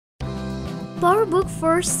Powerbook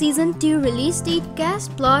First Season 2 release date,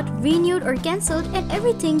 cast, plot, renewed or cancelled, and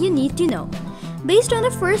everything you need to know. Based on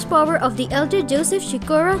the first power of the elder Joseph,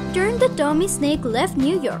 Sikora turned the Tommy Snake left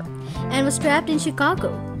New York and was trapped in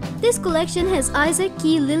Chicago. This collection has Isaac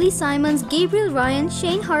Key, Lily Simons, Gabriel Ryan,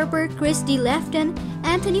 Shane Harper, Chris D. Lefton,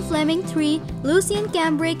 Anthony Fleming III, Lucien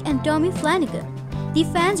Cambrick, and Tommy Flanagan. The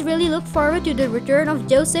fans really look forward to the return of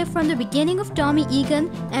Joseph from the beginning of Tommy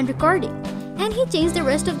Egan and recording, and he changed the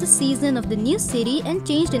rest of the season of the new city and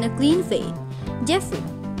changed in a clean fade. Jeffrey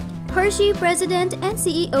Hershey, President and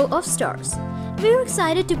CEO of Starz. We're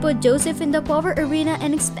excited to put Joseph in the power arena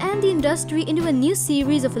and expand the industry into a new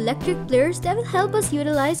series of electric players that will help us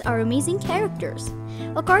utilize our amazing characters.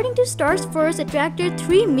 According to Starz, first attracted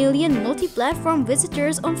 3 million multi-platform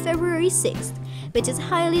visitors on February 6th, which is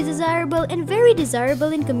highly desirable and very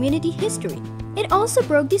desirable in community history. It also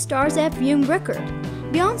broke the Starz app viewing record.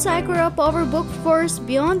 Beyond Sikora, Powerbook Force,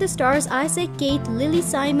 Beyond the Stars, Isaac Kate, Lily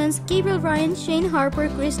Simons, Gabriel Ryan, Shane Harper,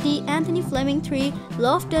 Christie, Anthony Fleming III,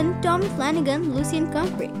 Lofton, Tommy Flanagan, Lucien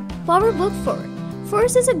Cambrick. Powerbook 4.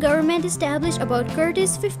 Force is a government established about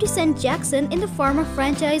Curtis 50 Cent Jackson in the former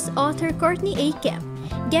franchise author Courtney A. Kemp.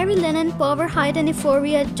 Gary Lennon, Power, Height and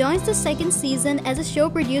Euphoria joins the second season as a show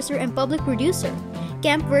producer and public producer.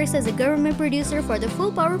 Kemp works as a government producer for the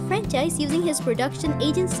Full Power franchise using his production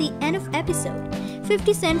agency End of Episode,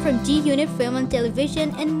 50 Cent from G-Unit Film and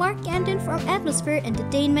Television, and Mark Canton from Atmosphere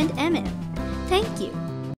Entertainment MN. Thank you.